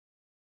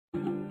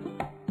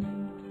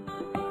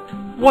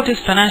What is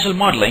financial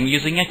modeling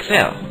using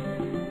Excel?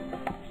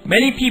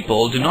 Many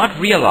people do not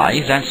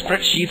realize that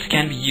spreadsheets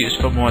can be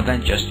used for more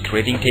than just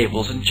creating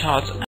tables and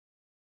charts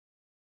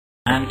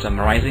and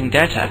summarizing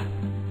data.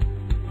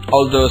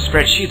 Although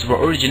spreadsheets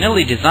were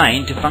originally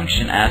designed to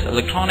function as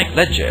electronic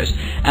ledgers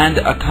and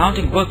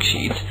accounting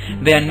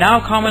worksheets, they are now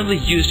commonly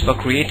used for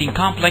creating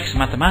complex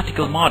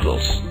mathematical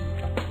models.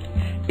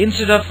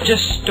 Instead of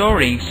just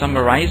storing,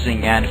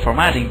 summarizing, and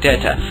formatting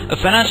data, a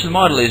financial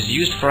model is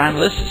used for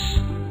analysis.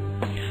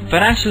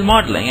 Financial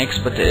modeling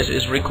expertise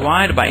is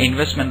required by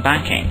investment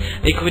banking,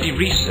 equity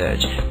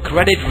research,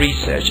 credit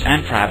research,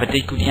 and private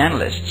equity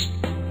analysts.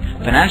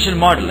 Financial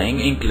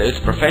modeling includes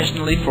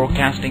professionally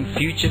forecasting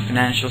future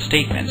financial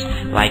statements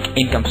like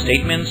income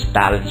statements,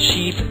 balance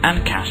sheets,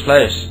 and cash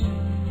flows.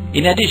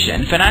 In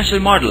addition, financial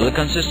model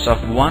consists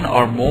of one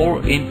or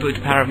more input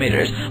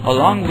parameters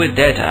along with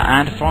data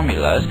and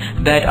formulas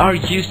that are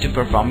used to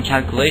perform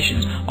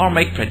calculations or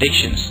make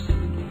predictions.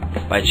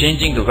 By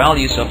changing the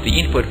values of the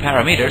input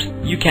parameters,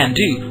 you can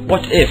do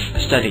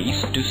what-if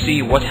studies to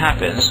see what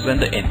happens when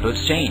the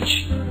inputs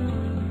change.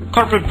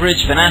 Corporate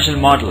Bridge Financial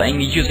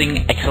Modeling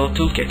using Excel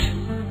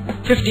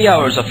Toolkit. 50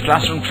 hours of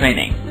classroom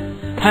training.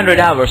 100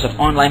 hours of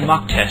online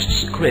mock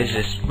tests,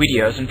 quizzes,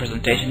 videos, and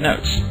presentation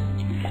notes.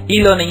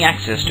 E-learning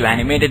access to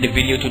animated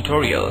video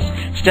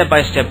tutorials,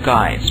 step-by-step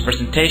guides,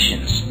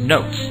 presentations,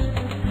 notes.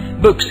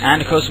 Books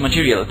and course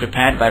material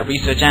prepared by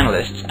research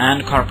analysts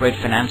and corporate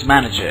finance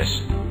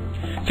managers.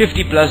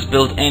 50+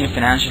 built-in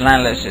financial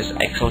analysis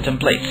Excel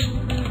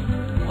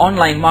templates.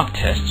 Online mock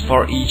tests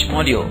for each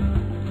module.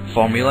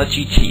 Formula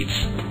cheat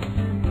sheets.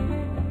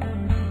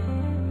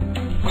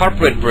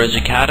 Corporate Bridge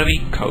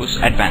Academy Course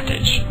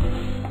Advantage.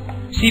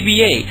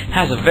 CBA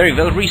has a very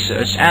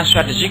well-researched and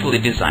strategically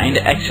designed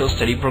Excel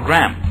study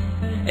program.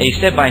 A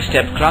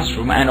step-by-step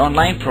classroom and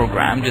online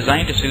program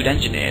designed to suit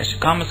engineers,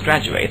 commerce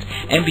graduates,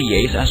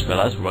 MBAs, as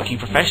well as working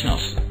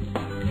professionals.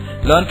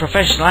 Learn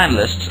professional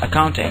analysts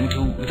accounting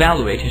to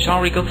evaluate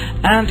historical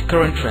and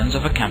current trends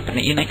of a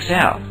company in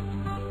Excel.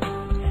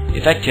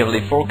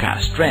 Effectively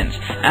forecast trends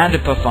and the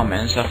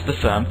performance of the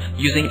firm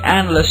using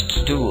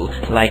analyst tools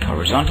like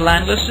horizontal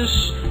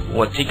analysis,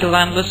 vertical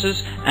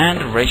analysis,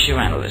 and ratio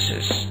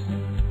analysis.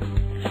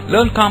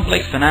 Learn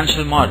complex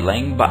financial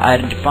modeling by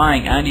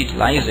identifying and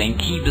utilizing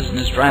key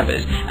business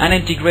drivers and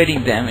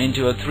integrating them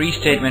into a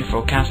 3-statement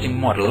forecasting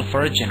model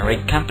for a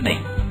generic company.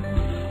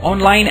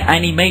 Online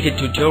animated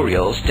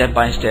tutorials,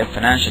 step-by-step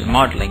financial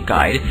modeling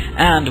guide,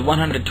 and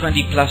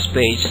 120+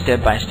 page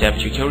step-by-step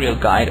tutorial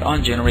guide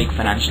on generic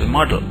financial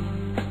model.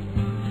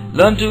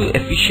 Learn to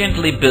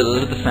efficiently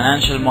build the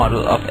financial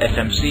model of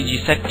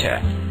FMCG sector,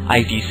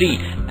 ITC,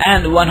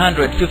 and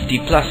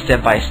 150+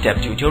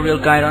 step-by-step tutorial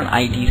guide on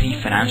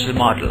ITC Financial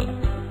Model.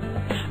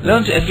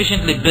 Learn to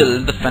efficiently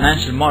build the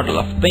financial model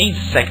of paints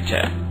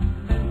sector,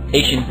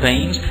 Asian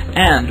Paints,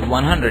 and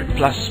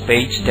 100+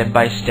 page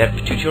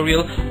step-by-step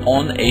tutorial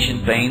on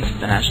Asian Paints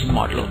financial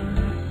model.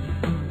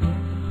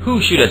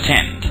 Who should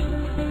attend?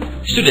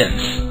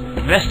 Students,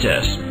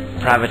 investors,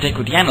 private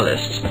equity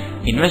analysts,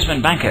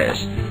 investment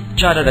bankers,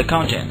 chartered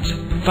accountants,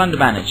 fund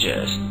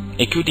managers,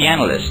 equity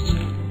analysts,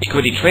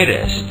 equity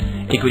traders,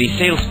 equity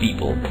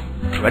salespeople,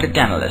 credit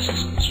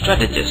analysts,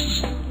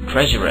 strategists,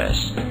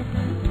 treasurers,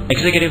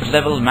 executive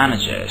level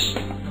managers,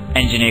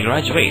 engineer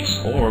graduates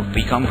or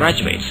BCom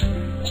graduates,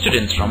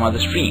 students from other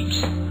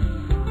streams.